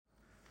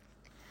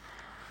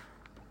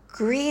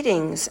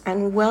Greetings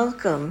and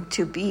welcome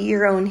to Be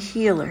Your Own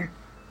Healer.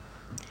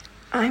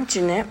 I'm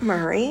Jeanette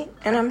Murray,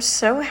 and I'm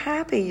so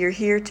happy you're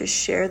here to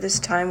share this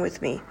time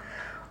with me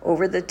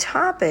over the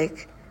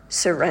topic,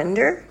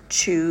 Surrender,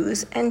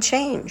 Choose, and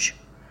Change.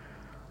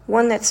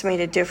 One that's made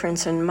a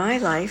difference in my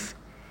life,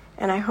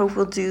 and I hope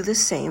will do the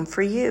same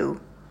for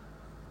you.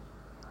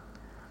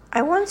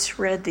 I once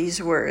read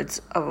these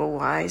words of a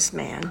wise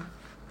man,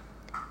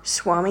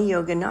 Swami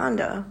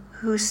Yogananda,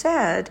 who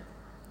said,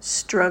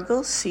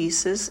 "Struggle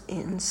ceases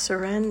in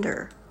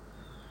surrender."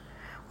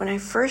 When I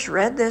first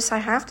read this, I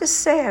have to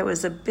say I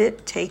was a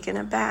bit taken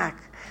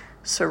aback.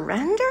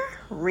 Surrender?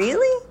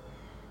 Really?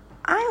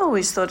 I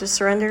always thought of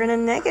surrender in a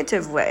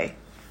negative way.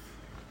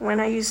 When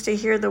I used to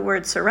hear the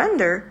word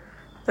surrender,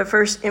 the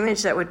first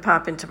image that would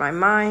pop into my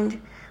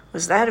mind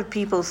was that of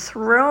people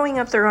throwing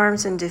up their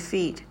arms in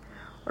defeat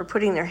or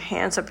putting their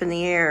hands up in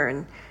the air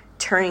and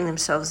turning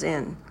themselves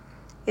in.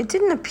 It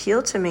didn't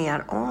appeal to me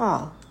at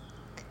all.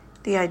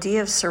 The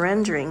idea of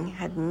surrendering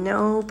had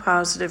no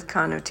positive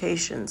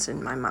connotations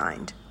in my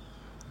mind.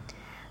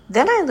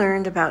 Then I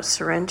learned about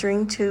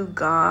surrendering to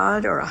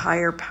God or a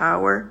higher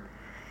power,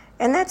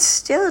 and that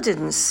still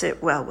didn't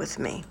sit well with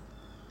me.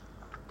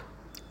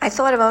 I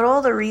thought about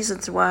all the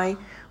reasons why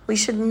we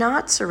should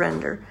not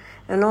surrender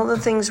and all the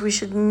things we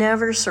should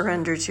never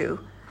surrender to.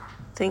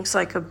 Things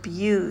like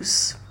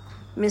abuse,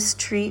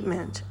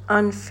 mistreatment,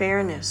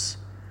 unfairness,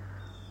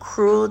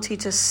 cruelty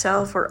to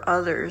self or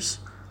others,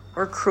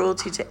 or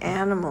cruelty to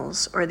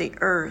animals or the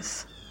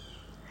earth.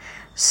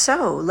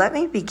 So let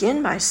me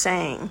begin by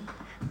saying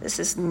this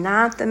is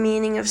not the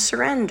meaning of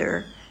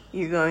surrender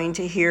you're going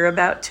to hear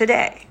about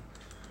today.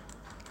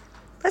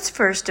 Let's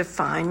first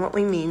define what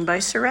we mean by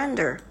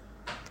surrender.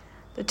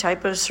 The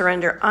type of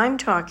surrender I'm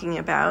talking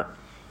about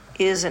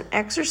is an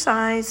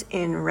exercise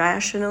in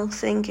rational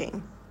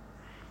thinking,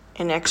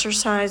 an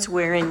exercise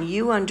wherein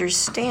you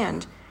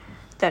understand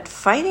that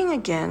fighting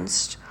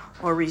against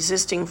or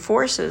resisting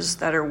forces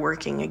that are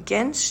working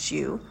against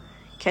you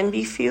can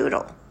be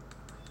futile.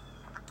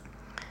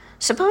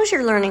 Suppose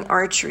you're learning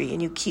archery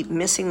and you keep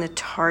missing the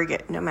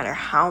target no matter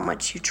how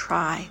much you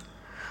try.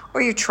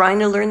 Or you're trying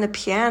to learn the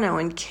piano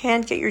and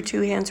can't get your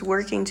two hands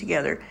working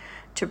together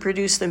to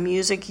produce the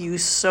music you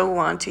so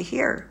want to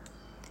hear.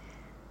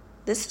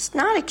 This is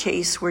not a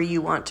case where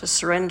you want to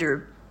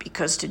surrender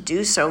because to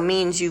do so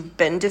means you've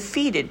been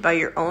defeated by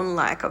your own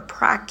lack of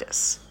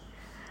practice.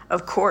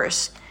 Of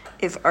course,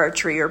 if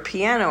archery or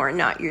piano are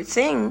not your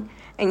thing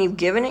and you've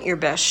given it your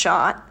best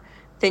shot,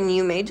 then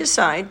you may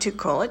decide to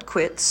call it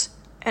quits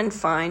and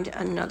find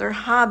another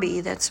hobby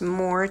that's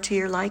more to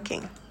your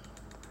liking.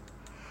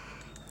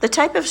 The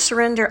type of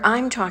surrender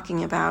I'm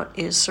talking about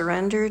is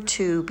surrender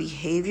to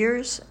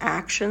behaviors,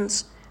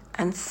 actions,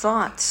 and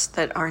thoughts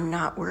that are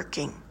not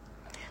working,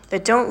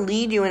 that don't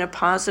lead you in a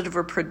positive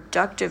or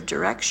productive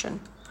direction,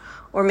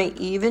 or may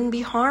even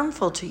be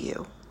harmful to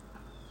you.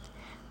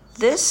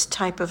 This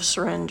type of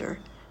surrender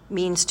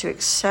means to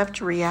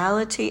accept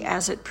reality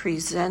as it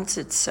presents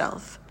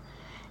itself,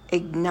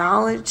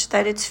 acknowledge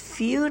that it's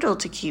futile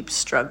to keep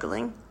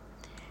struggling,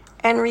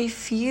 and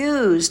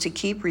refuse to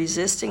keep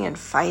resisting and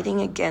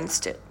fighting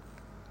against it.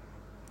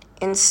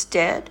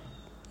 Instead,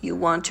 you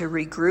want to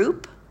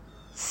regroup,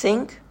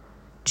 think,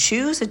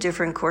 choose a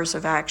different course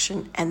of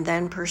action, and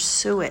then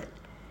pursue it.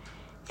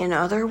 In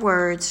other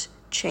words,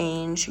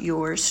 change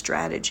your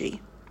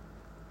strategy.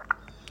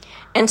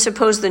 And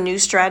suppose the new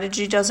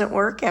strategy doesn't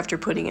work after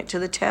putting it to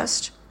the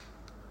test,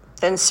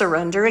 then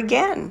surrender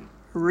again,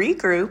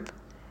 regroup,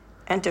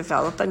 and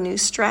develop a new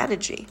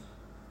strategy.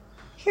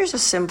 Here's a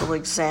simple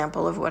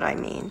example of what I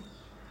mean.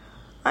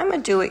 I'm a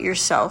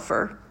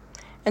do-it-yourselfer,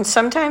 and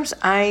sometimes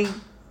I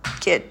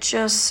get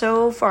just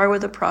so far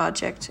with a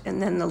project, and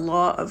then the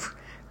law of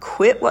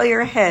quit while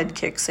you're ahead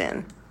kicks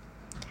in.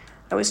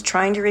 I was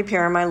trying to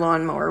repair my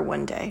lawnmower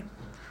one day.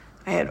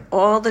 I had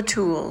all the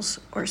tools,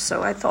 or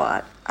so I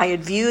thought. I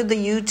had viewed the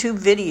YouTube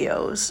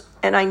videos,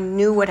 and I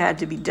knew what had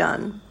to be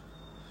done.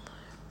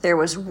 There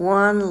was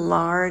one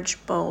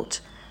large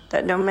bolt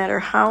that no matter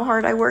how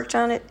hard I worked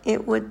on it,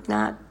 it would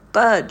not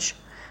budge.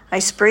 I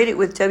sprayed it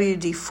with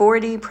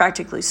WD-40,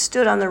 practically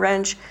stood on the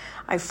wrench.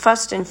 I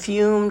fussed and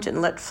fumed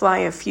and let fly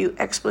a few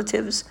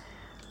expletives,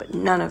 but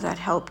none of that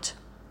helped.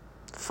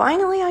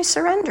 Finally, I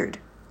surrendered.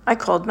 I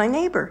called my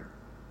neighbor.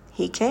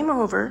 He came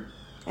over,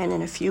 and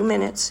in a few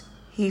minutes,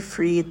 he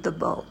freed the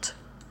bolt.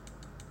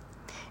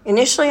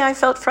 Initially, I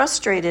felt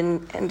frustrated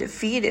and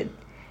defeated.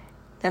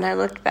 Then I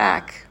looked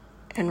back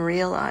and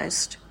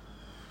realized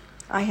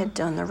I had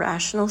done the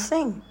rational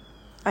thing.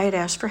 I had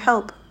asked for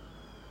help.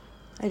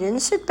 I didn't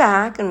sit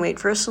back and wait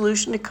for a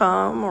solution to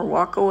come or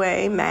walk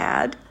away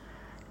mad.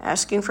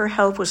 Asking for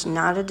help was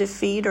not a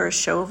defeat or a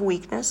show of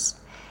weakness.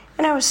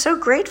 And I was so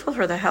grateful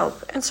for the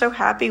help and so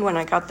happy when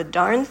I got the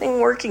darn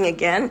thing working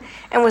again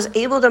and was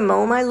able to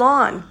mow my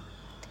lawn.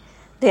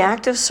 The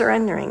act of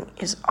surrendering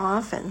is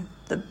often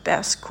the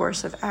best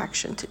course of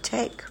action to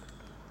take.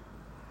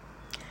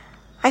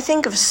 I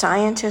think of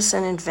scientists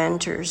and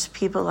inventors,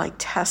 people like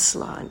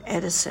Tesla and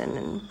Edison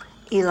and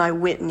Eli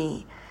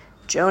Whitney,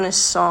 Jonas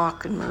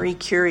Salk and Marie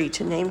Curie,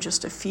 to name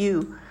just a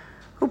few,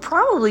 who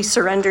probably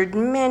surrendered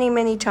many,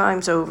 many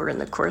times over in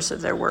the course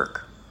of their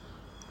work.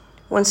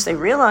 Once they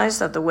realized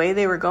that the way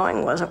they were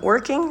going wasn't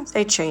working,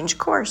 they changed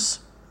course.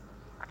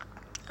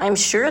 I'm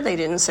sure they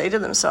didn't say to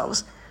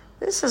themselves,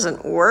 "This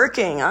isn't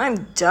working,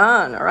 I'm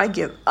done," or "I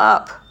give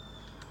up."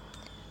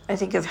 I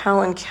think of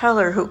Helen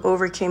Keller, who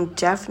overcame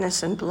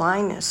deafness and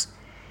blindness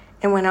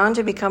and went on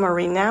to become a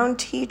renowned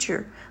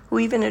teacher who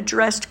even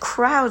addressed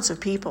crowds of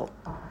people.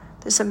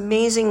 This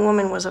amazing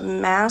woman was a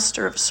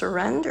master of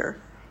surrender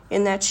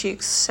in that she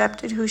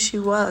accepted who she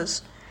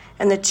was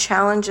and the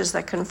challenges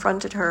that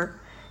confronted her,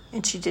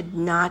 and she did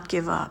not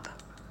give up.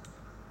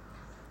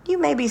 You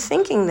may be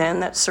thinking then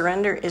that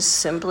surrender is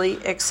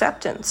simply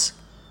acceptance,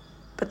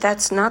 but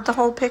that's not the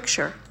whole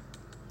picture.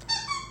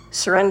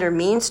 Surrender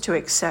means to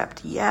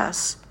accept,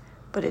 yes,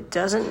 but it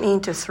doesn't mean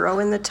to throw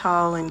in the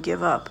towel and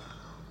give up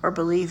or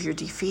believe you're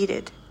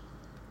defeated.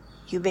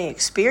 You may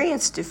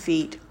experience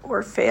defeat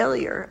or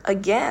failure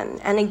again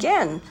and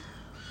again,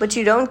 but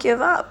you don't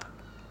give up.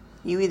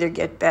 You either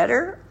get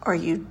better or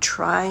you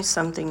try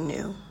something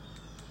new.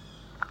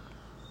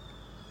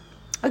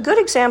 A good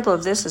example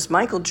of this is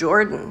Michael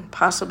Jordan,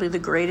 possibly the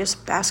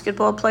greatest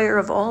basketball player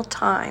of all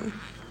time.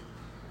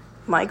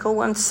 Michael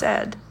once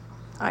said,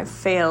 "I've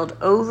failed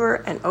over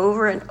and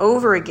over and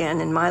over again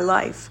in my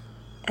life,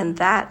 and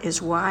that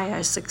is why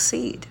I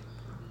succeed."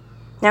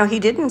 Now, he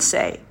didn't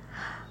say,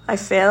 "I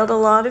failed a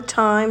lot of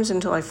times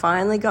until I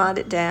finally got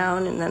it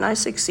down and then I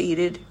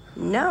succeeded."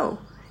 No,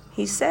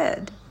 he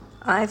said,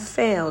 "I've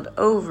failed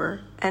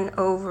over and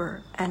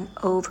over and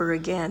over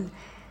again,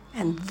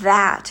 and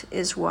that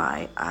is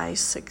why I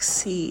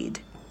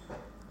succeed."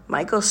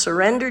 Michael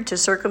surrendered to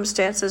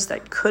circumstances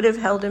that could have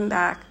held him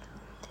back,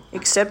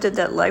 accepted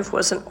that life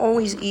wasn't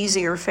always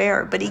easy or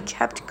fair, but he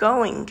kept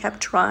going,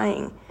 kept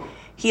trying.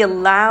 He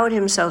allowed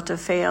himself to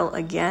fail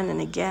again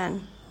and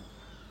again,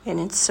 and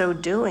in so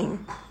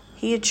doing,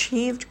 he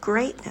achieved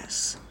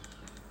greatness.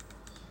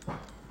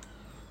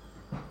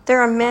 There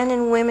are men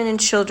and women and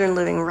children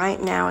living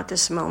right now at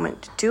this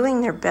moment,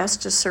 doing their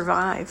best to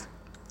survive,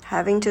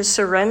 having to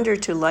surrender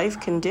to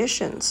life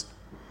conditions,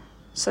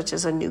 such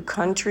as a new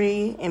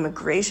country,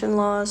 immigration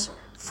laws,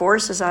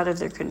 forces out of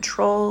their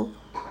control,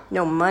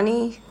 no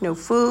money, no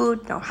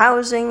food, no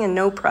housing, and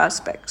no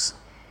prospects.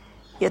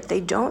 Yet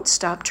they don't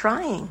stop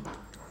trying.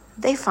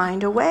 They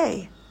find a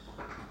way.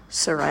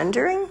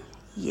 Surrendering?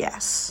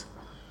 Yes.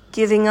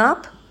 Giving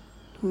up?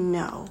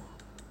 No.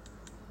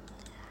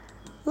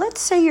 Let's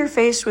say you're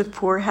faced with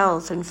poor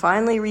health and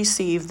finally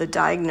receive the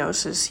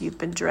diagnosis you've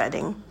been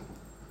dreading.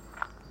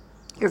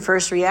 Your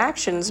first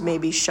reactions may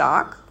be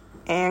shock,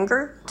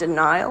 anger,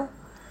 denial,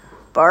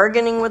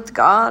 bargaining with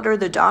God or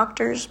the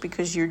doctors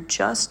because you're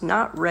just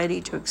not ready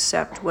to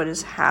accept what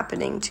is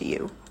happening to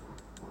you.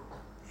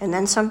 And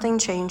then something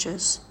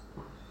changes.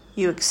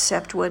 You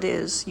accept what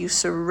is. You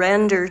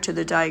surrender to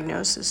the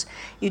diagnosis.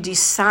 You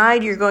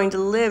decide you're going to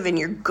live and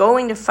you're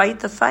going to fight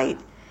the fight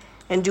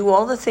and do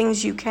all the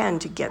things you can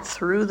to get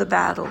through the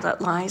battle that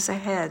lies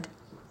ahead.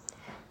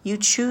 You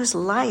choose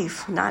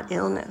life, not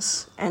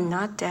illness, and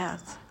not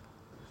death.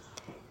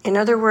 In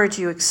other words,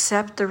 you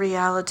accept the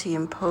reality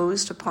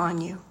imposed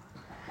upon you.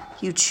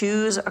 You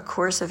choose a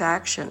course of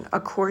action, a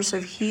course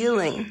of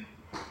healing,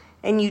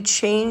 and you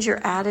change your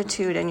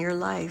attitude and your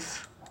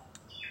life.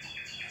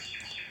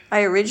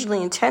 I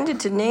originally intended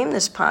to name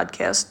this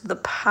podcast "The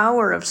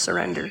Power of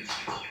Surrender,"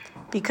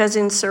 because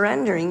in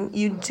surrendering,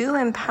 you do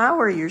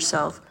empower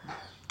yourself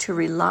to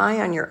rely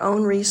on your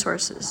own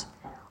resources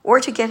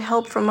or to get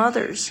help from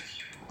others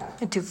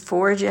and to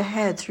forge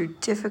ahead through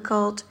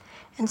difficult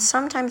and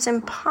sometimes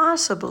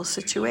impossible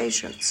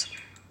situations.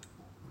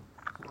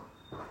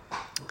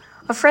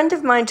 A friend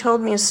of mine told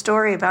me a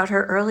story about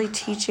her early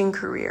teaching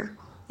career.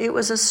 It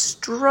was a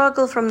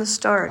struggle from the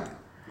start.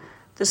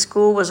 The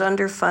school was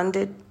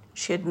underfunded.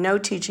 She had no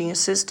teaching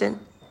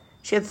assistant.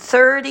 She had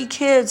 30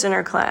 kids in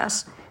her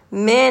class,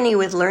 many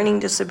with learning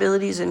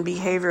disabilities and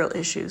behavioral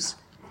issues.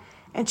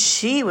 And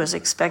she was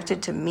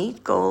expected to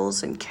meet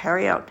goals and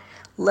carry out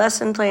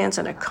lesson plans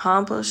and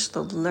accomplish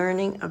the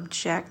learning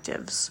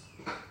objectives.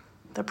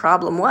 The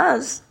problem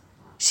was,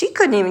 she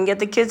couldn't even get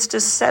the kids to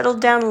settle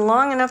down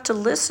long enough to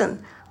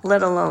listen,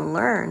 let alone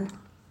learn.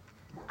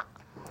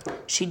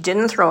 She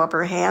didn't throw up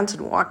her hands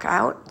and walk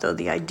out, though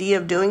the idea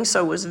of doing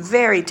so was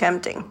very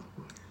tempting.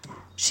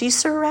 She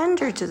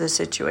surrendered to the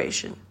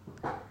situation,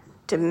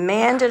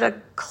 demanded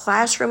a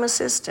classroom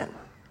assistant,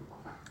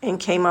 and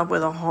came up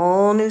with a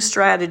whole new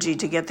strategy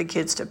to get the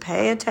kids to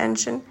pay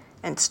attention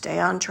and stay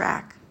on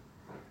track.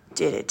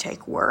 Did it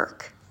take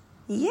work?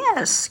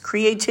 Yes.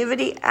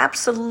 Creativity?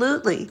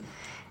 Absolutely.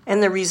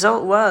 And the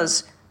result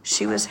was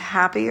she was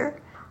happier,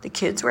 the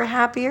kids were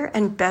happier,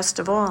 and best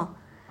of all,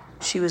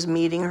 she was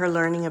meeting her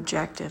learning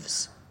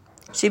objectives.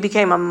 She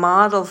became a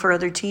model for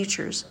other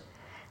teachers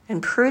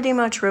and pretty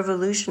much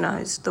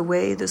revolutionized the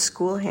way the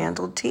school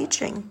handled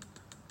teaching.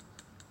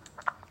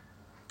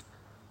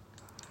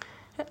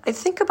 I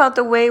think about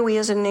the way we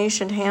as a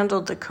nation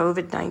handled the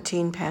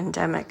COVID-19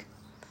 pandemic.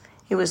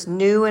 It was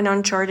new and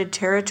uncharted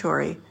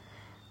territory,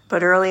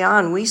 But early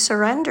on, we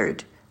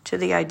surrendered to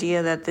the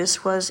idea that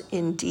this was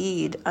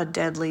indeed a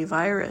deadly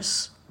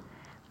virus.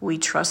 We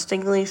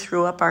trustingly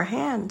threw up our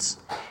hands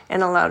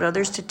and allowed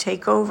others to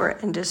take over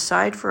and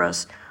decide for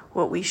us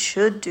what we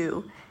should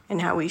do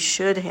and how we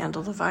should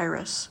handle the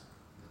virus.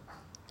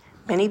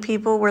 Many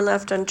people were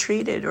left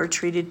untreated or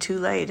treated too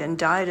late and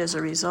died as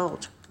a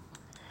result.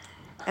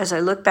 As I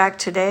look back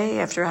today,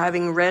 after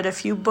having read a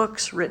few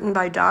books written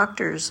by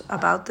doctors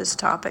about this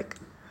topic,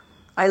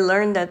 I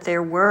learned that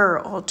there were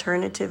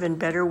alternative and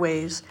better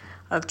ways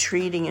of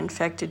treating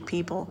infected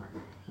people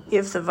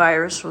if the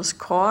virus was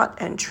caught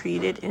and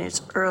treated in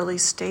its early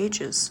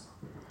stages.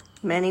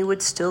 Many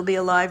would still be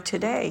alive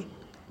today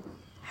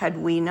had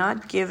we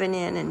not given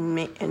in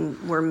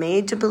and were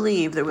made to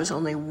believe there was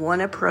only one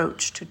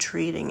approach to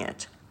treating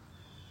it.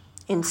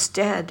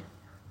 Instead,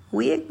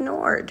 we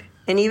ignored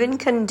and even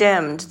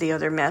condemned the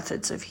other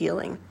methods of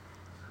healing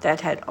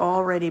that had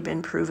already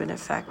been proven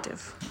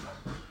effective.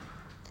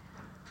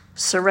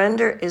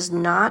 Surrender is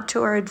not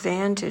to our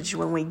advantage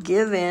when we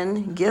give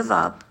in, give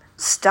up,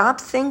 stop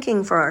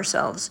thinking for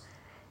ourselves,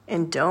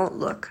 and don't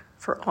look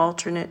for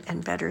alternate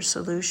and better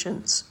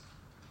solutions.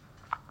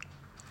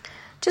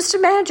 Just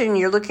imagine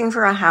you're looking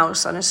for a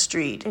house on a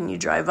street and you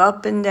drive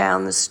up and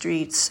down the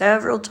street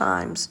several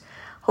times,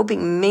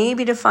 hoping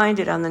maybe to find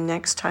it on the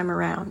next time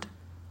around.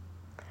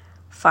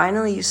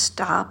 Finally, you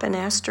stop and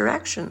ask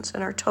directions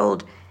and are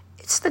told,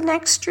 it's the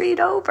next street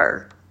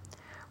over.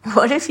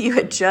 What if you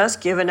had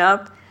just given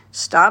up,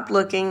 stopped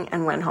looking,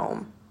 and went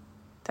home?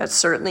 That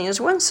certainly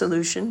is one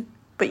solution,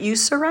 but you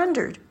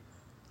surrendered,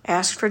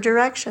 asked for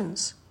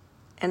directions,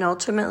 and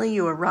ultimately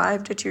you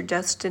arrived at your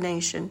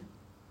destination.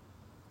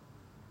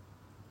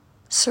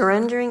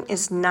 Surrendering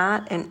is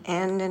not an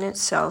end in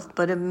itself,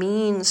 but a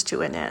means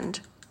to an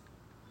end.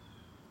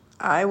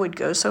 I would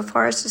go so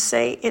far as to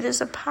say it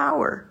is a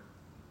power,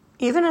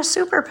 even a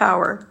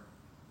superpower.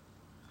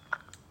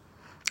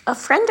 A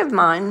friend of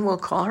mine, we'll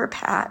call her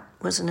Pat,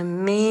 was an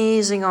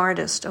amazing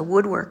artist, a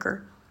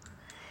woodworker.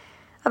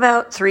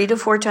 About 3 to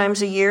 4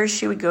 times a year,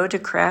 she would go to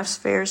crafts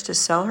fairs to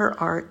sell her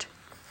art,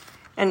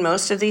 and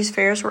most of these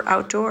fairs were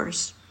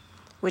outdoors,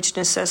 which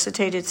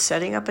necessitated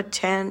setting up a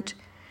tent,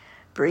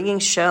 bringing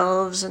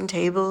shelves and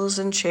tables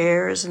and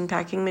chairs and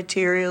packing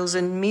materials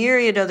and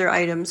myriad other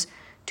items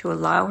to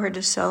allow her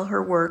to sell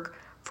her work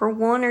for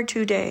 1 or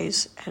 2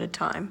 days at a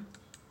time.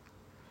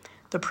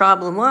 The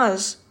problem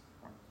was,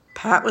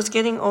 Pat was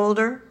getting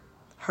older,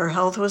 her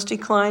health was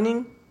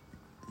declining,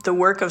 the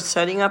work of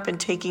setting up and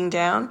taking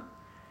down,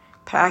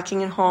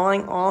 packing and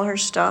hauling all her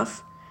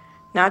stuff,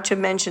 not to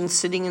mention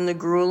sitting in the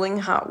grueling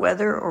hot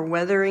weather or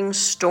weathering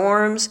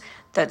storms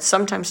that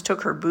sometimes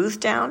took her booth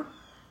down,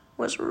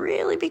 was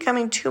really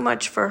becoming too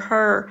much for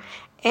her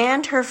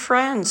and her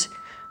friends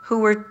who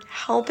were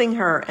helping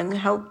her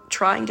and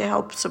trying to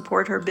help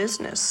support her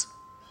business.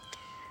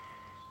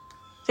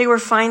 They were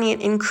finding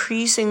it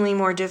increasingly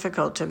more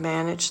difficult to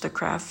manage the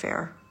craft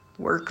fair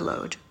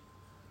workload.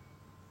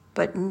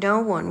 But no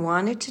one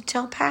wanted to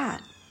tell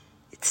Pat,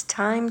 it's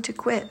time to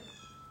quit.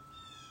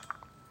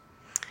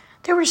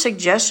 There were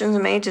suggestions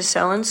made to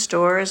sell in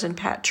stores, and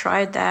Pat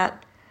tried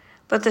that,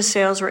 but the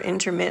sales were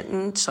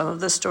intermittent, some of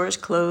the stores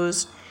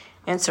closed,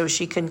 and so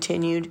she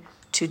continued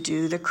to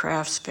do the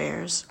crafts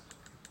fairs.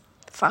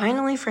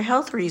 Finally, for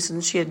health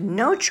reasons, she had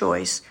no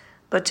choice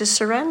but to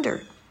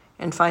surrender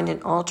and find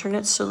an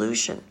alternate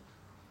solution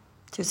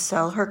to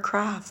sell her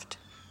craft.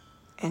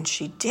 And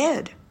she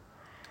did.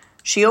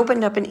 She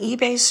opened up an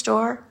eBay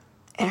store,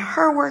 and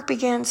her work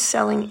began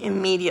selling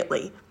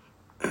immediately.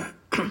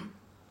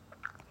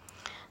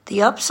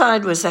 The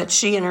upside was that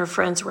she and her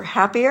friends were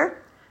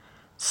happier,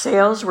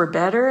 sales were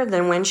better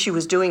than when she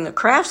was doing the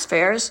crafts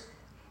fairs,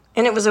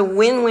 and it was a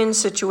win-win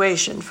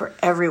situation for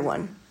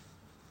everyone.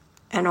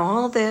 And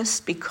all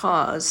this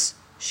because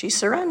she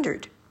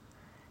surrendered.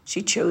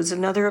 She chose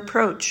another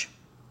approach.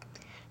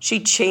 She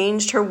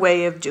changed her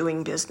way of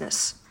doing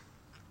business.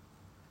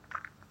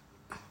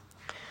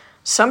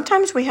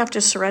 Sometimes we have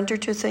to surrender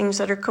to things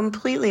that are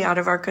completely out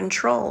of our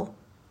control.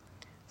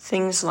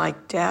 Things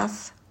like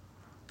death,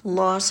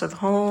 loss of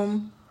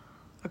home,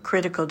 a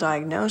critical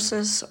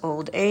diagnosis,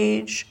 old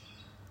age,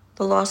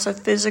 the loss of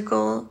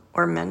physical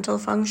or mental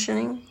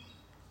functioning,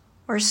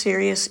 or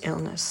serious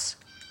illness.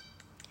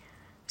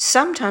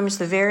 Sometimes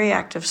the very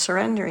act of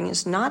surrendering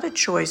is not a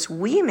choice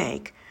we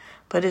make,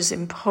 but is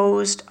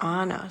imposed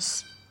on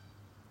us.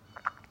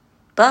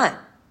 But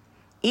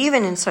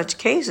even in such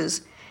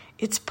cases,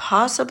 it's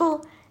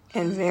possible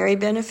and very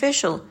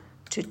beneficial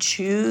to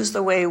choose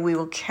the way we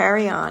will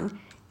carry on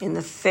in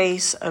the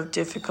face of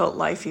difficult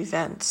life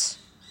events.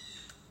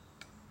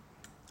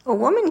 A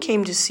woman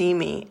came to see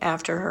me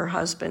after her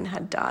husband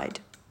had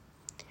died.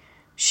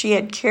 She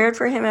had cared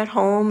for him at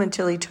home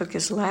until he took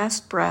his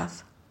last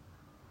breath.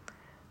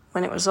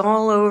 When it was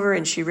all over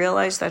and she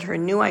realized that her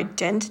new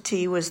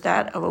identity was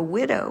that of a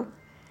widow,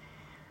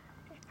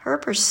 her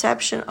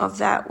perception of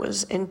that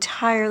was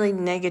entirely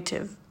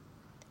negative.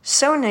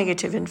 So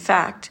negative, in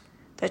fact,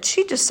 that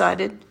she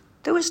decided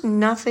there was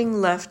nothing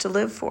left to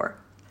live for.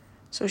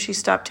 So she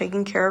stopped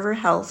taking care of her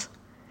health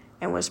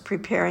and was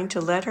preparing to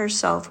let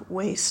herself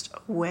waste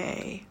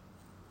away.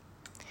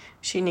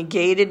 She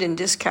negated and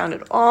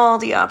discounted all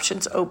the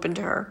options open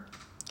to her.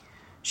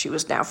 She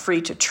was now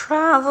free to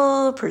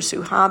travel,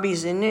 pursue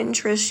hobbies and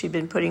interests she'd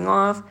been putting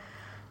off.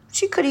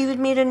 She could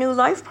even meet a new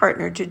life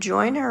partner to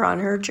join her on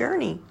her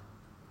journey.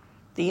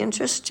 The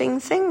interesting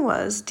thing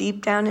was,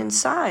 deep down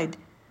inside,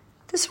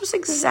 this was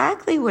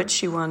exactly what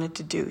she wanted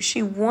to do.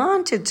 She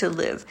wanted to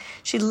live.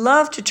 She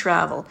loved to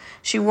travel.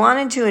 She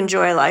wanted to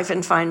enjoy life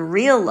and find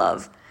real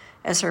love,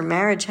 as her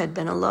marriage had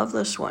been a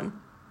loveless one.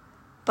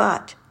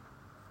 But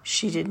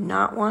she did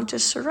not want to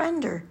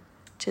surrender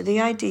to the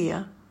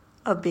idea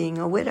of being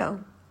a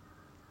widow.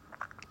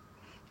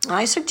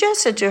 I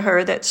suggested to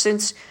her that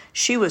since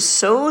she was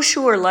so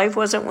sure life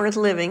wasn't worth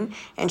living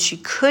and she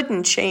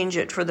couldn't change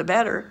it for the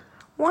better,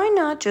 why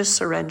not just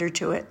surrender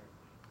to it?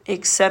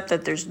 Except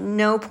that there's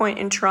no point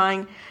in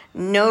trying,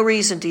 no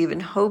reason to even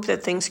hope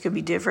that things could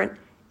be different,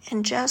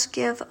 and just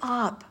give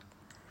up.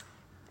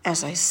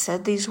 As I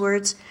said these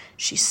words,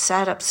 she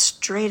sat up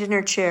straight in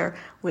her chair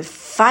with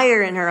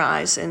fire in her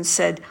eyes and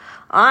said,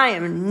 "I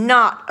am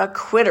not a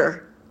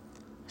quitter."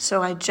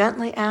 So I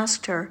gently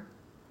asked her,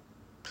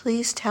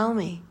 "Please tell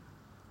me,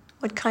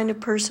 what kind of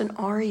person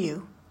are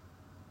you?"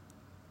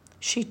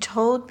 She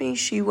told me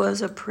she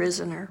was a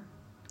prisoner.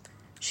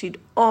 She'd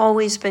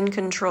always been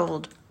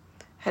controlled,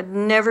 had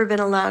never been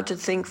allowed to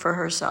think for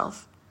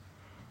herself,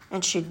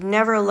 and she'd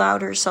never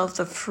allowed herself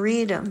the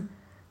freedom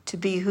to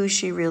be who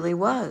she really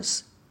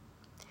was.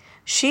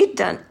 She'd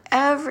done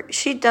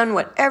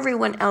what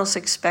everyone else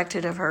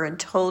expected of her and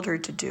told her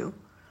to do,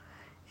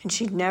 and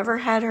she'd never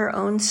had her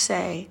own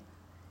say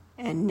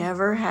and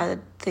never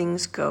had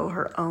things go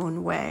her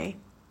own way.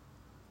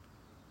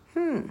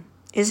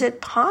 Is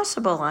it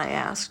possible, I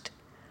asked,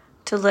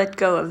 to let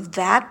go of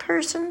that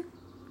person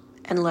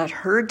and let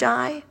her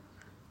die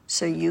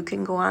so you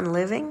can go on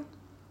living?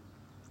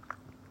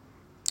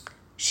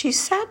 She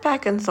sat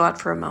back and thought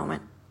for a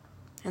moment,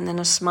 and then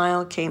a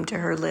smile came to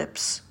her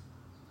lips.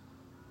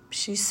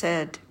 She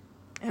said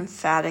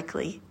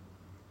emphatically,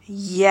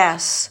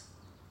 "Yes,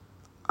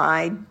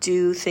 I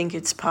do think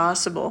it's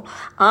possible.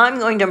 I'm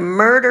going to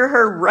murder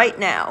her right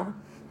now."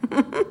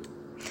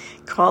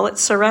 Call it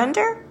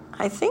surrender?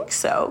 I think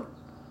so.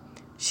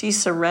 She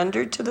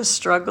surrendered to the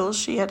struggles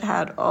she had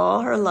had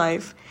all her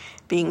life,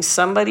 being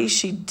somebody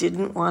she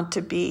didn't want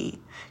to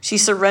be. She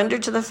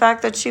surrendered to the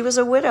fact that she was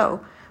a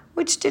widow,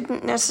 which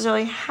didn't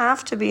necessarily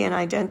have to be an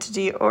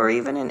identity or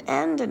even an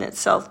end in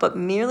itself, but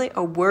merely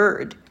a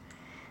word.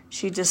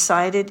 She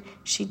decided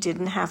she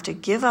didn't have to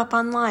give up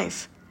on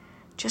life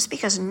just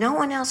because no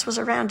one else was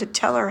around to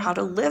tell her how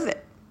to live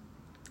it.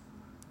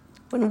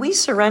 When we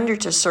surrender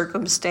to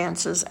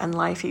circumstances and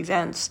life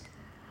events,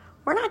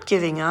 we're not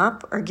giving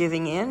up or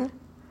giving in.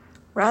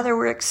 Rather,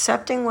 we're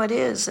accepting what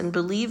is and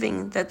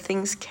believing that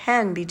things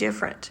can be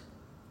different.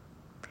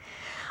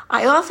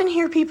 I often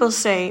hear people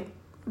say,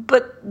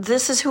 "But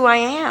this is who I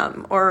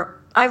am," or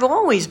 "I've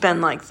always been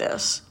like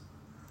this."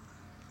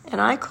 And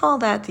I call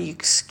that the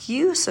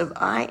excuse of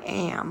 "I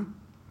am."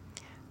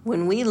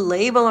 When we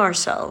label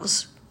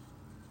ourselves,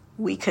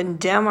 we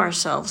condemn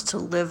ourselves to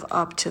live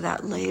up to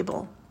that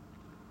label.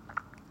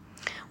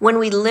 When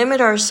we limit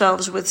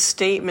ourselves with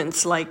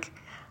statements like,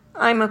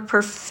 "I'm a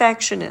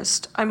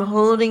perfectionist. I'm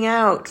holding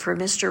out for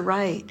Mr.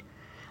 Right.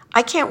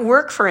 I can't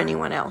work for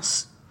anyone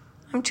else.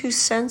 I'm too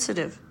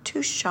sensitive,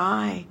 too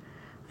shy.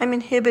 I'm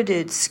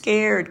inhibited,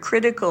 scared,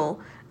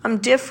 critical. I'm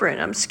different.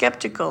 I'm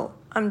skeptical.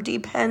 I'm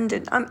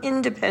dependent. I'm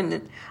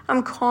independent.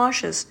 I'm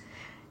cautious."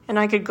 And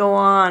I could go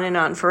on and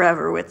on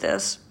forever with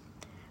this.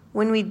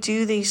 When we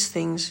do these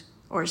things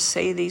or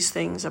say these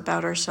things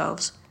about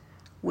ourselves,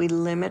 we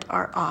limit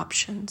our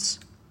options.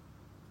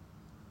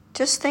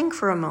 Just think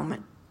for a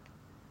moment.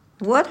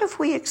 What if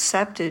we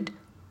accepted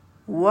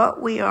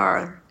what we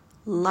are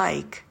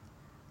like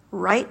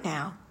right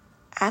now,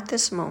 at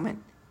this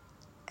moment,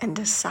 and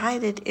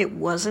decided it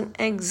wasn't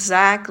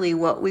exactly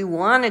what we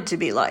wanted to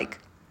be like,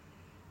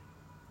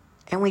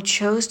 and we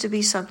chose to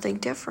be something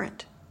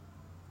different,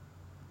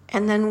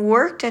 and then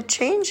worked at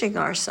changing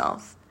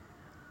ourselves?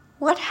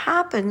 What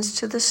happens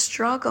to the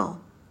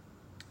struggle?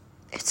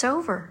 It's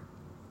over.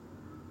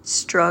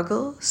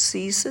 Struggle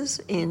ceases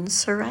in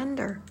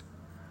surrender.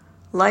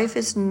 Life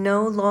is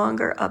no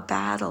longer a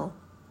battle.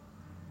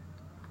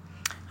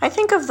 I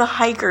think of the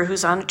hiker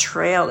who's on a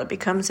trail that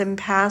becomes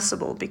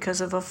impassable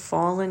because of a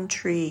fallen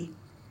tree.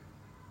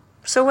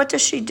 So what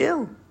does she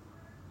do?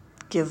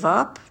 Give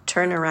up,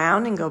 turn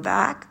around, and go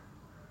back?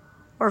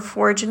 Or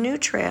forge a new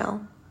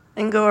trail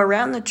and go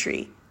around the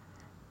tree,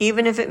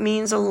 even if it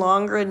means a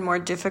longer and more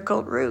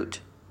difficult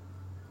route?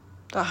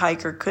 The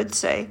hiker could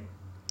say,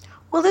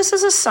 "Well, this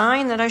is a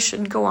sign that I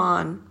shouldn't go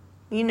on."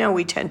 You know,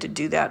 we tend to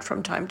do that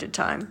from time to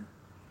time.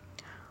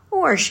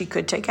 Or she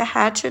could take a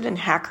hatchet and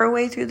hack her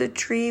way through the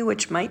tree,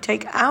 which might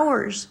take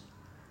hours.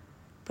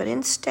 But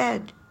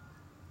instead,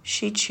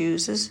 she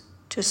chooses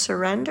to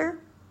surrender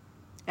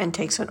and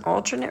takes an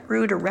alternate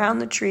route around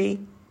the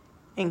tree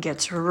and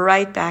gets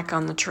right back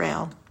on the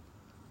trail.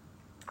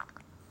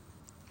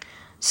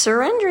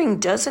 Surrendering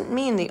doesn't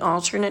mean the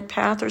alternate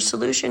path or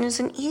solution is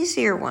an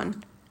easier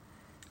one,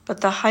 but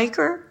the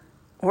hiker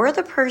or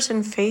the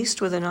person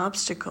faced with an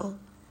obstacle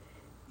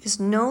is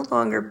no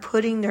longer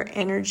putting their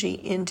energy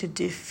into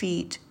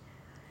defeat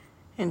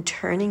and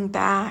turning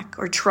back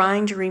or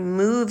trying to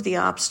remove the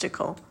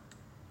obstacle.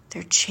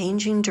 They're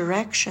changing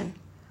direction,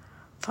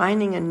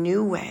 finding a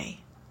new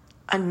way,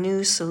 a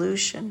new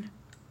solution.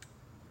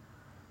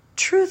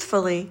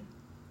 Truthfully,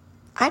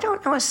 I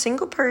don't know a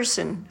single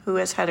person who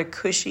has had a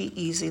cushy,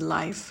 easy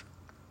life.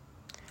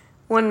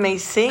 One may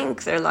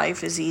think their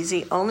life is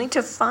easy only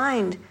to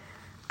find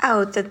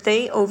out that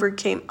they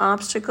overcame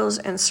obstacles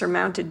and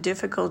surmounted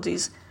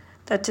difficulties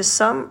that to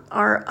some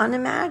are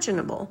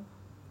unimaginable.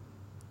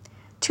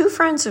 Two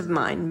friends of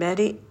mine,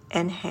 Betty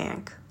and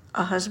Hank,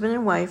 a husband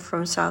and wife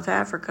from South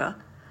Africa,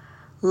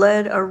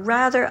 led a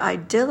rather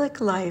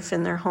idyllic life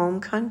in their home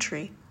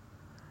country.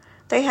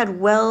 They had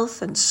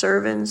wealth and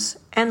servants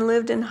and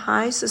lived in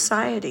high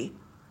society.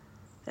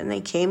 Then they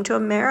came to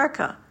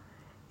America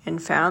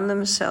and found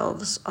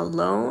themselves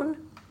alone,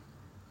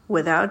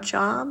 without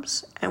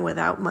jobs, and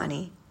without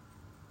money.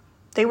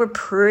 They were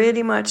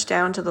pretty much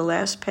down to the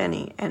last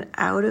penny and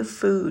out of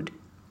food.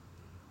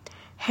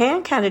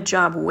 Hank had a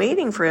job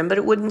waiting for him, but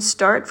it wouldn't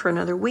start for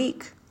another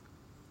week.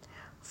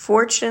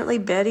 Fortunately,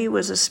 Betty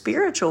was a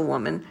spiritual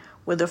woman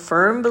with a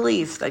firm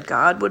belief that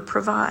God would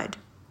provide.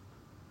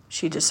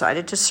 She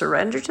decided to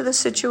surrender to the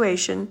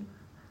situation,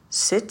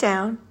 sit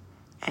down,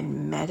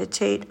 and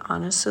meditate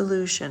on a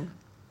solution.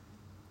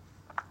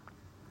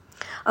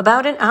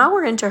 About an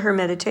hour into her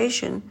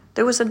meditation,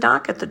 there was a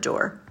knock at the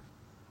door.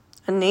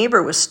 A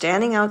neighbor was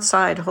standing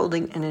outside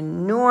holding an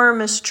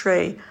enormous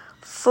tray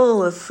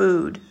full of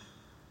food.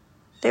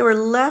 They were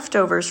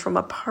leftovers from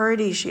a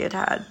party she had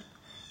had,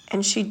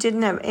 and she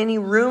didn't have any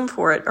room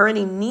for it or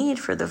any need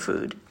for the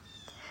food.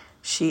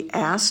 She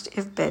asked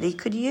if Betty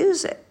could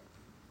use it.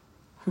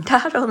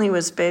 Not only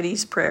was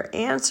Betty's prayer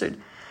answered,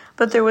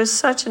 but there was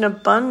such an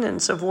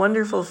abundance of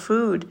wonderful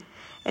food,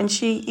 and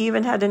she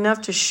even had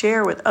enough to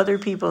share with other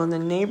people in the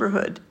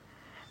neighborhood.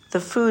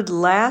 The food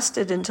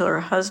lasted until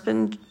her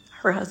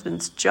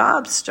husband's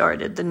job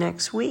started the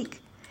next week,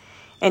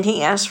 and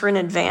he asked for an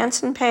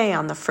advance in pay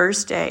on the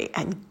first day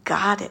and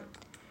got it.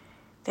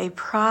 They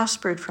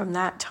prospered from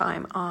that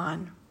time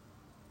on.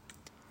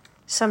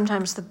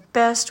 Sometimes the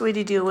best way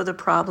to deal with a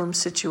problem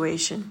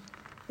situation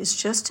is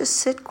just to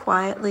sit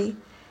quietly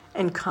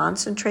and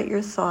concentrate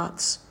your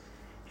thoughts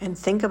and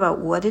think about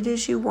what it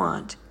is you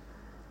want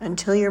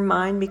until your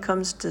mind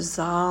becomes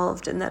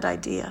dissolved in that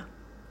idea.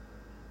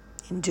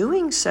 In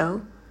doing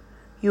so,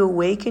 you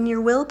awaken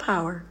your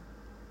willpower.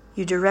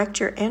 You direct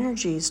your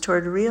energies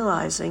toward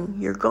realizing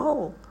your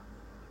goal.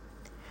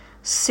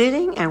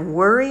 Sitting and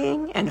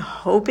worrying and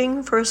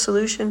hoping for a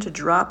solution to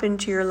drop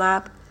into your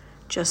lap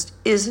just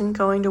isn't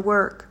going to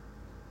work.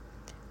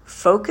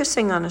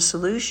 Focusing on a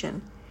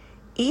solution,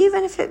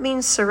 even if it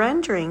means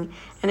surrendering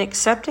and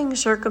accepting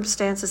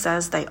circumstances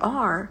as they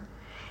are,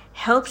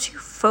 helps you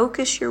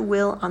focus your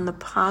will on the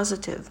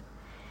positive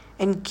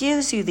and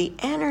gives you the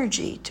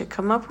energy to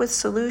come up with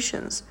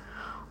solutions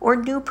or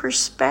new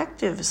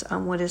perspectives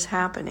on what is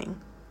happening.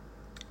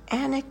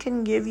 And it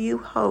can give you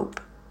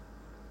hope.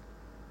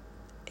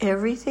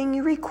 Everything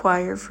you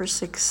require for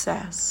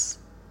success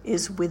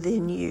is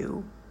within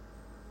you.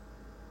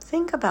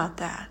 Think about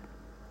that.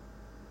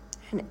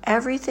 And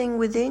everything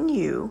within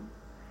you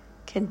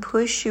can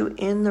push you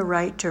in the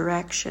right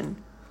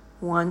direction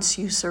once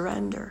you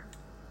surrender.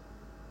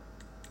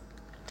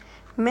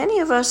 Many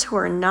of us who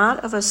are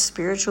not of a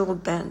spiritual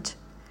bent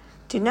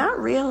do not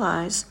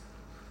realize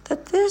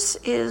that this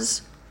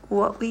is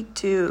what we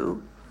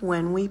do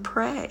when we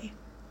pray.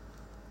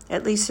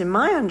 At least in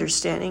my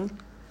understanding,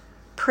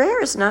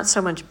 prayer is not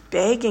so much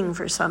begging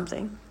for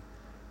something,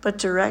 but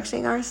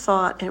directing our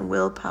thought and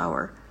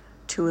willpower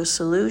to a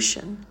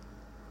solution.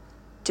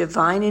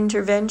 Divine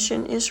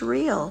intervention is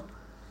real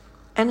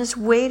and is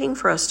waiting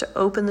for us to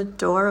open the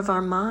door of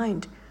our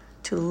mind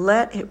to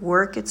let it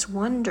work its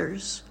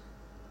wonders.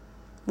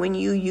 When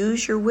you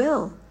use your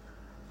will,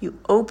 you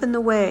open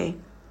the way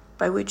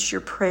by which your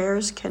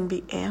prayers can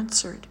be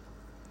answered.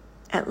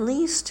 At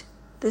least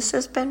this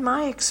has been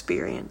my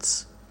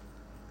experience.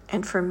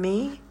 And for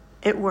me,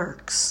 it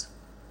works.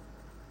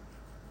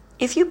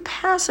 If you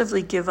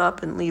passively give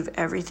up and leave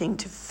everything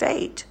to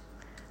fate,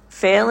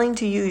 failing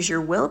to use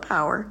your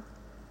willpower,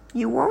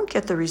 you won't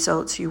get the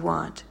results you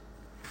want.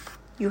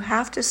 You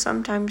have to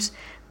sometimes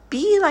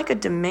be like a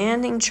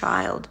demanding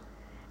child,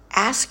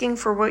 asking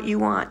for what you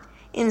want,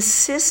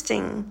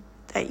 insisting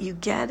that you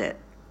get it.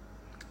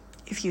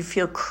 If you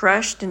feel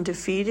crushed and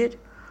defeated,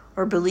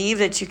 or believe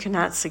that you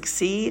cannot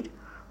succeed,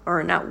 or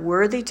are not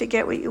worthy to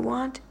get what you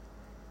want,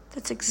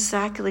 that's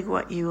exactly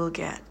what you will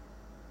get,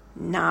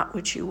 not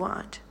what you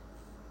want.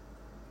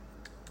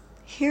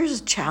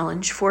 Here's a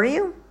challenge for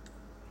you.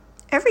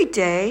 Every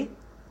day,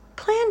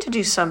 plan to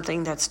do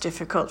something that's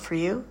difficult for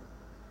you,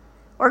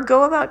 or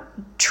go about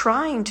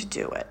trying to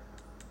do it.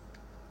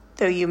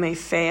 Though you may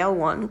fail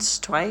once,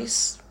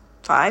 twice,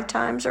 5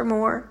 times or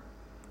more,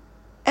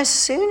 as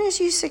soon as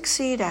you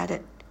succeed at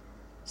it,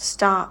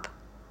 stop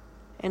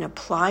and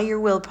apply your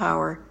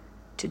willpower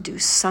to do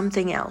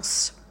something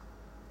else.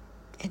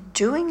 In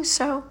doing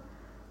so,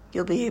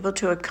 you'll be able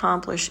to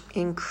accomplish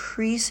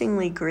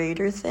increasingly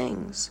greater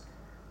things.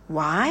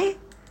 Why?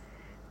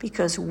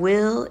 Because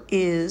will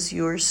is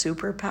your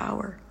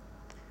superpower.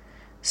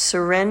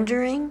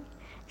 Surrendering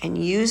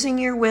and using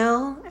your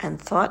will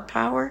and thought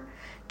power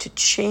to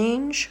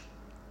change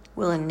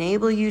will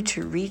enable you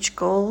to reach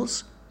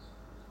goals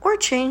or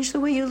change the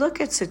way you look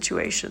at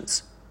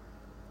situations.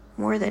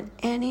 More than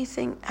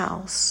anything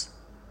else,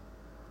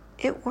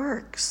 it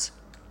works.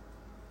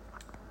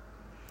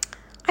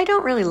 I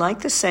don't really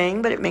like the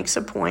saying, but it makes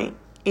a point.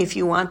 If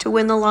you want to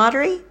win the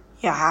lottery,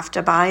 you have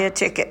to buy a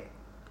ticket.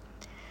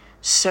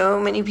 So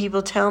many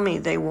people tell me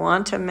they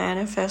want to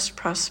manifest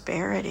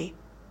prosperity,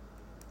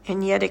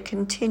 and yet it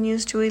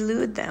continues to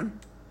elude them.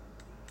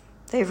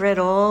 They've read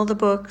all the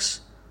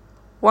books,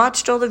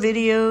 watched all the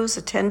videos,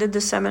 attended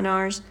the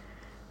seminars,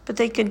 but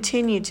they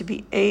continue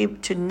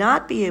to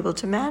not be able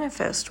to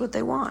manifest what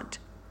they want.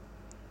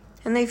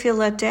 And they feel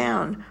let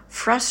down,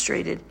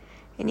 frustrated,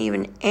 and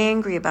even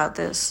angry about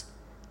this.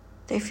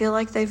 They feel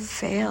like they've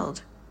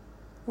failed.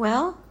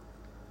 Well,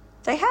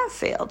 they have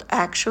failed,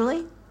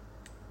 actually.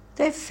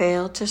 They've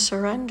failed to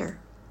surrender.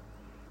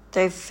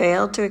 They've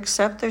failed to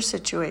accept their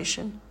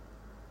situation,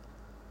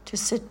 to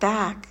sit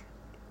back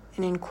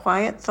and in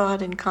quiet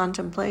thought and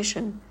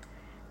contemplation,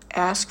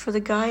 ask for the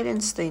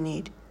guidance they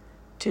need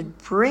to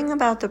bring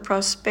about the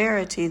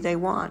prosperity they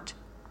want.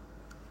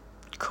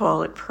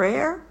 Call it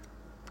prayer,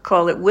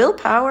 call it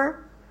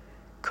willpower,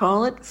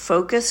 call it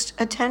focused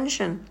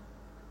attention.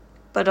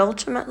 But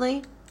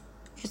ultimately,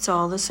 it's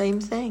all the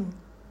same thing.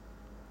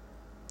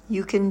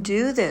 You can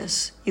do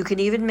this. You can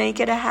even make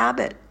it a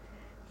habit.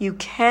 You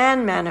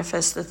can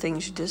manifest the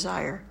things you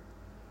desire.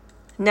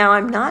 Now,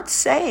 I'm not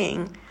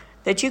saying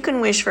that you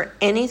can wish for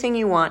anything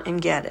you want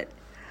and get it,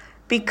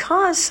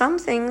 because some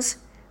things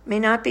may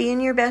not be in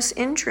your best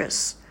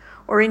interests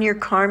or in your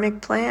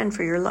karmic plan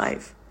for your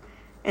life,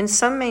 and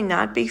some may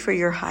not be for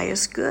your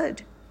highest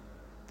good.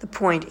 The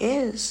point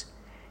is,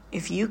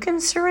 if you can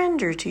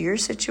surrender to your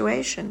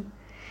situation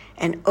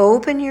and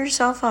open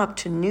yourself up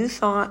to new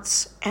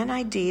thoughts and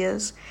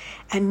ideas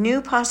and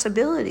new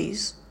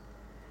possibilities,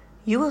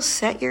 you will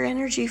set your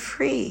energy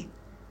free,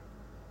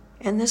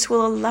 and this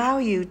will allow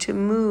you to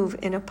move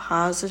in a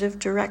positive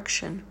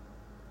direction.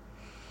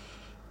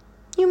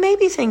 You may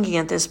be thinking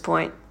at this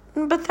point,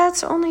 but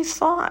that's only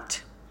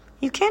thought.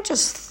 You can't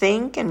just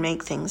think and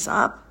make things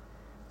up.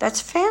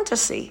 That's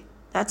fantasy.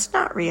 That's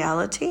not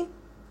reality.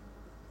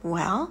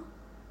 Well,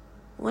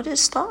 what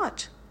is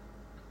thought?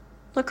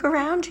 Look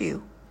around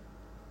you.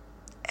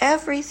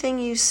 Everything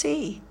you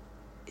see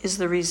is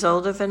the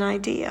result of an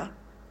idea.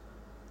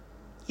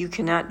 You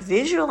cannot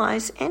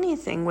visualize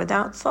anything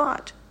without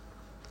thought.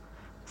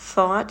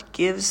 Thought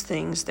gives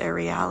things their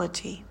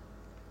reality.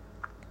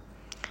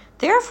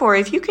 Therefore,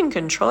 if you can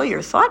control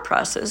your thought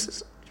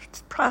processes,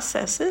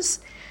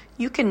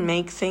 you can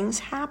make things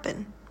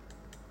happen.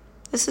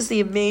 This is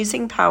the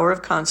amazing power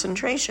of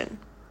concentration.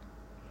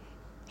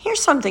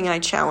 Here's something I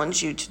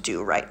challenge you to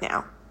do right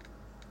now.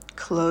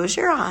 Close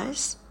your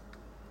eyes.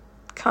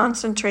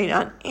 Concentrate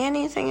on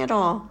anything at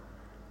all,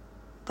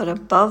 but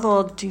above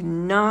all, do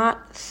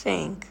not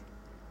think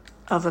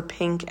of a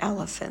pink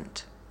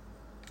elephant.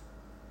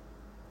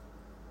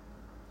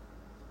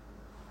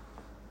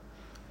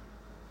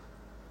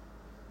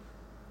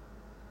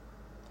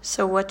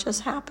 So what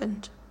just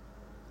happened?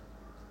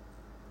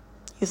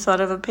 You thought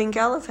of a pink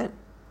elephant,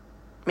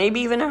 maybe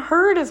even a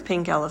herd of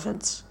pink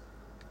elephants.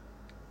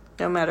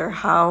 No matter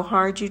how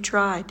hard you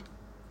tried,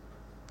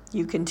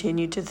 you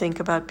continued to think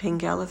about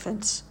pink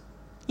elephants.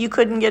 You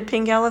couldn't get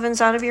pink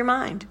elephants out of your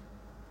mind.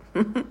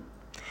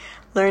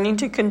 Learning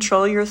to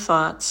control your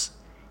thoughts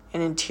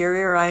and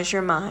interiorize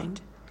your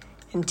mind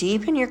and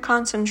deepen your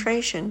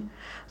concentration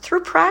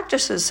through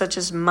practices such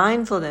as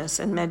mindfulness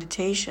and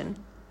meditation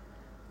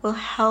will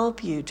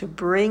help you to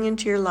bring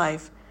into your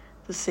life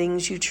the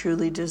things you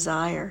truly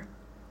desire.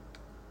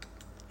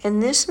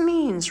 And this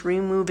means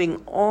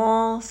removing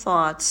all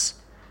thoughts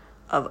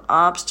of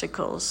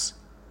obstacles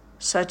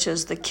such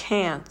as the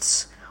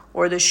can'ts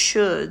or the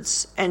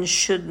shoulds and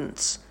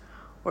shouldn'ts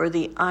or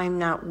the I'm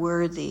not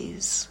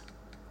worthies.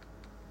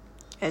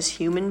 As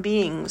human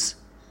beings,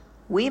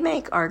 we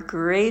make our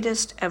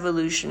greatest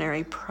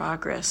evolutionary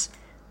progress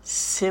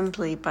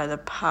simply by the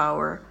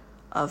power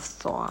of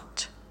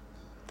thought.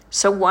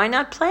 So why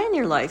not plan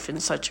your life in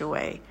such a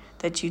way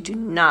that you do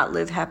not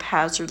live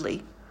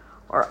haphazardly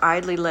or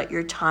idly let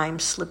your time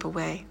slip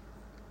away,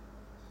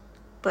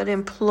 but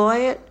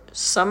employ it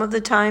some of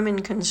the time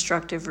in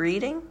constructive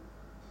reading,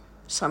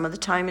 some of the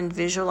time in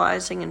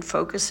visualizing and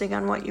focusing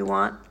on what you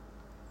want,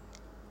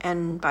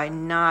 and by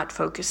not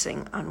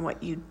focusing on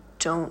what you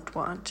don't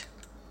want.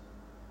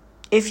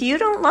 If you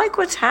don't like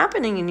what's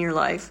happening in your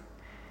life,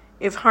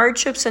 if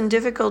hardships and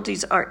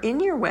difficulties are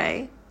in your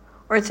way,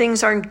 or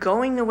things aren't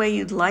going the way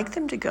you'd like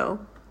them to go,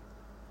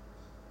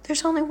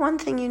 there's only one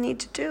thing you need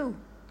to do.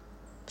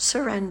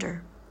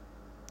 Surrender.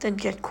 Then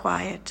get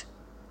quiet.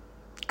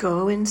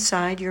 Go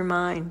inside your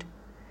mind.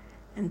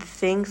 and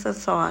think the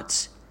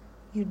thoughts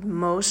you'd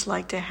most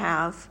like to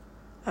have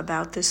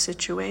about this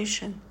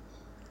situation.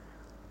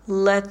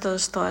 Let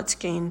those thoughts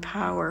gain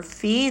power.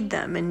 Feed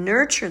them and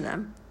nurture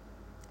them.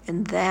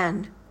 And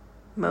then,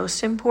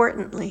 most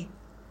importantly,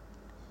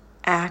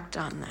 act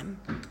on them.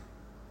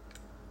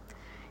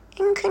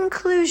 In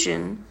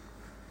conclusion,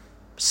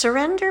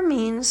 surrender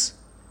means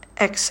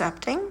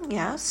accepting,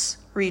 yes,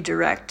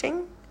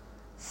 redirecting,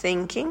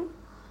 thinking,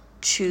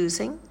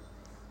 choosing,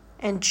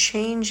 and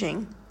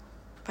changing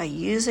by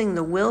using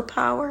the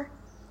willpower,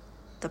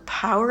 the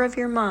power of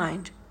your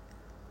mind,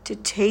 to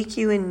take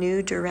you in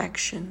new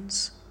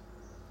directions.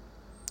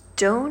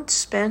 Don't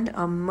spend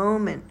a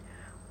moment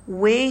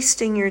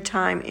wasting your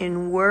time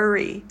in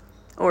worry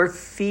or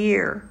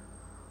fear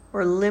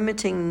or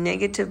limiting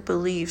negative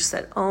beliefs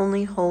that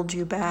only hold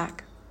you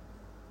back.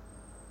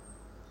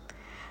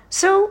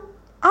 So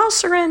I'll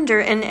surrender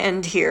and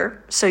end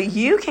here so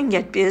you can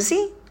get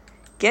busy,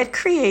 get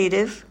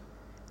creative,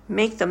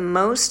 make the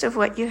most of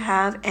what you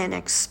have, and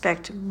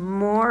expect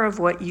more of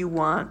what you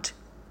want.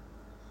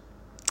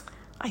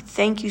 I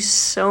thank you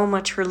so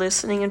much for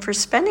listening and for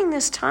spending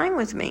this time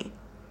with me.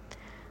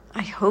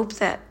 I hope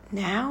that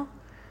now,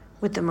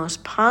 with the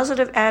most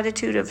positive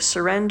attitude of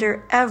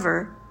surrender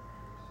ever,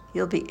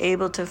 you'll be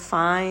able to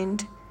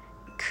find,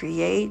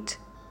 create,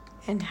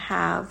 and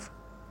have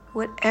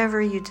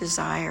whatever you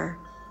desire.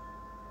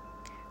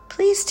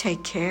 Please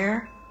take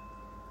care.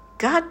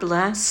 God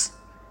bless.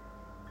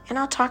 And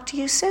I'll talk to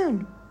you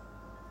soon.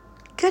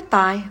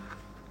 Goodbye.